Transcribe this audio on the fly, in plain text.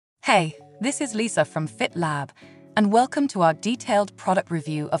Hey, this is Lisa from Fit Lab, and welcome to our detailed product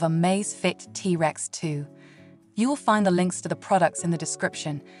review of Amazfit T-Rex 2. You will find the links to the products in the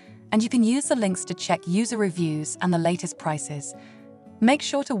description, and you can use the links to check user reviews and the latest prices. Make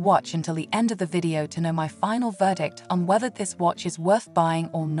sure to watch until the end of the video to know my final verdict on whether this watch is worth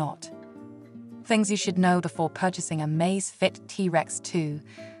buying or not. Things you should know before purchasing Amazfit T-Rex 2.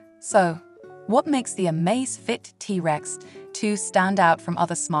 So, what makes the Amazfit T-Rex 2 stand out from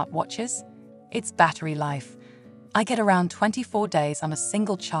other smartwatches? It's battery life. I get around 24 days on a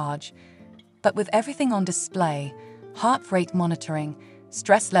single charge, but with everything on display, heart rate monitoring,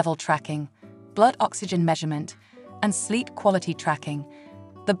 stress level tracking, blood oxygen measurement, and sleep quality tracking,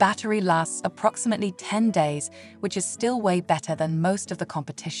 the battery lasts approximately 10 days, which is still way better than most of the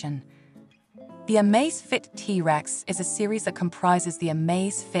competition. The Amazfit T-Rex is a series that comprises the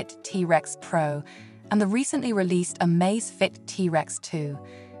Amazfit T-Rex Pro and the recently released Amazfit T-Rex 2.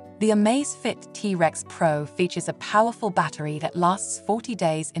 The Amazfit T-Rex Pro features a powerful battery that lasts 40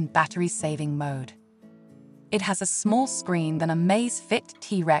 days in battery-saving mode. It has a small screen than Amazfit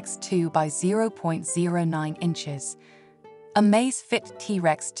T-Rex 2 by 0.09 inches. Amazfit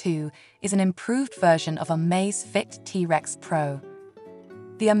T-Rex 2 is an improved version of Amazfit T-Rex Pro.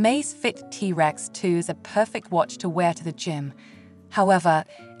 The Amazfit T-Rex 2 is a perfect watch to wear to the gym. However,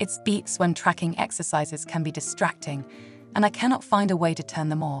 its beeps when tracking exercises can be distracting, and I cannot find a way to turn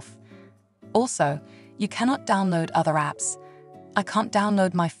them off. Also, you cannot download other apps. I can't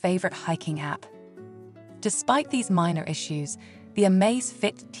download my favorite hiking app. Despite these minor issues, the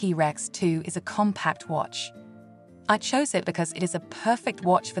Amazfit T-Rex 2 is a compact watch. I chose it because it is a perfect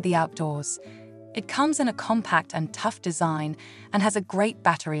watch for the outdoors. It comes in a compact and tough design and has a great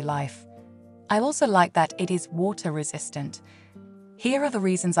battery life. I also like that it is water resistant. Here are the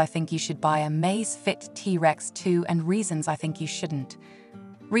reasons I think you should buy Amazfit T-Rex 2 and reasons I think you shouldn't.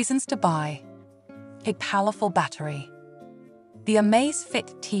 Reasons to buy: a powerful battery. The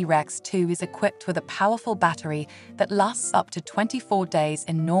Amazfit T-Rex 2 is equipped with a powerful battery that lasts up to 24 days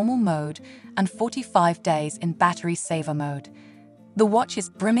in normal mode and 45 days in battery saver mode. The watch is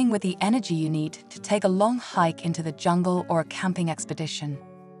brimming with the energy you need to take a long hike into the jungle or a camping expedition.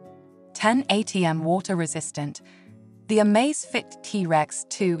 10 ATM water resistant. The Amazfit T-Rex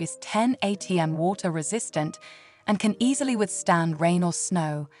 2 is 10 ATM water resistant and can easily withstand rain or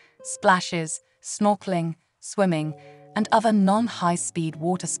snow, splashes, snorkeling, swimming, and other non-high-speed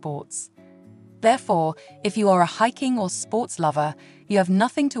water sports. Therefore, if you are a hiking or sports lover, you have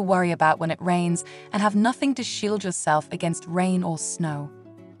nothing to worry about when it rains and have nothing to shield yourself against rain or snow.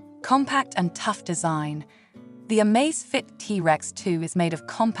 Compact and tough design. The Amazfit T-Rex 2 is made of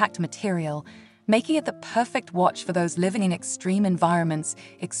compact material, making it the perfect watch for those living in extreme environments,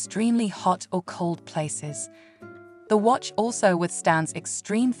 extremely hot or cold places. The watch also withstands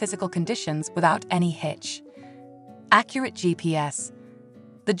extreme physical conditions without any hitch. Accurate GPS.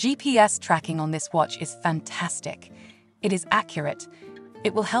 The GPS tracking on this watch is fantastic. It is accurate.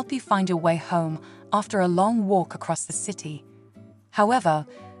 It will help you find your way home after a long walk across the city. However,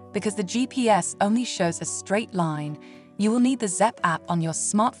 because the GPS only shows a straight line, you will need the Zepp app on your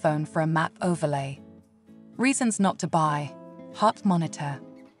smartphone for a map overlay. Reasons not to buy: heart monitor.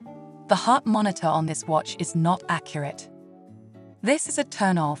 The heart monitor on this watch is not accurate. This is a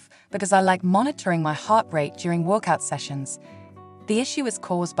turn-off because I like monitoring my heart rate during workout sessions. The issue is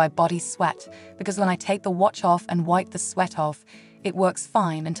caused by body sweat because when I take the watch off and wipe the sweat off, it works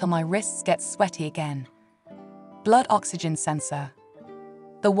fine until my wrists get sweaty again. Blood oxygen sensor.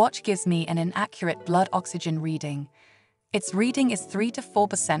 The watch gives me an inaccurate blood oxygen reading. Its reading is 3 to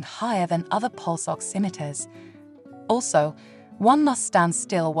 4% higher than other pulse oximeters. Also, one must stand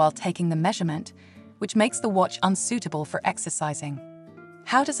still while taking the measurement, which makes the watch unsuitable for exercising.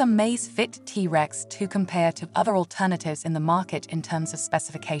 How does Amazfit T-Rex 2 compare to other alternatives in the market in terms of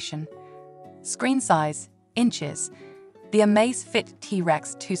specification? Screen size, inches. The Amazfit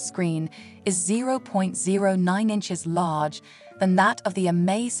T-Rex 2 screen is 0.09 inches larger than that of the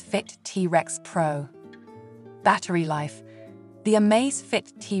Amazfit T-Rex Pro. Battery life. The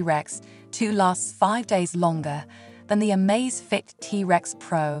Amazfit T-Rex 2 lasts 5 days longer than the Amazfit T-Rex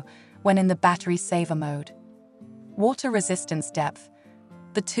Pro when in the battery saver mode. Water resistance depth.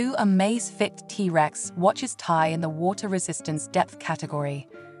 The two Amazfit T-Rex watches tie in the water resistance depth category.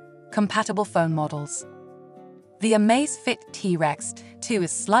 Compatible phone models. The Amazfit T-Rex 2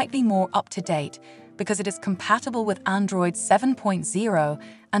 is slightly more up-to-date because it is compatible with Android 7.0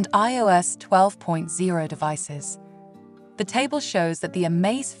 and iOS 12.0 devices. The table shows that the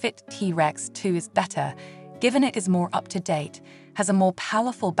Amazfit T-Rex 2 is better, given it is more up-to-date, has a more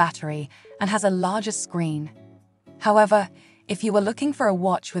powerful battery, and has a larger screen. However, If you were looking for a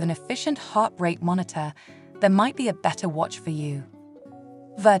watch with an efficient heart rate monitor, there might be a better watch for you.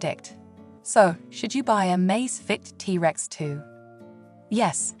 Verdict. So, should you buy Amazfit T-Rex 2?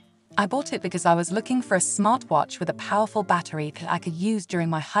 Yes, I bought it because I was looking for a smartwatch with a powerful battery that I could use during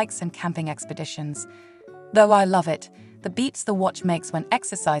my hikes and camping expeditions. Though I love it, the beats the watch makes when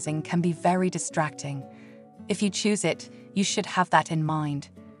exercising can be very distracting. If you choose it, you should have that in mind.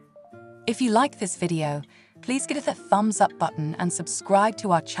 If you like this video, please give it a thumbs up button and subscribe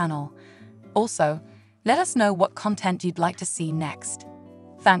to our channel. Also, let us know what content you'd like to see next.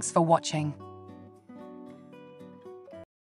 Thanks for watching.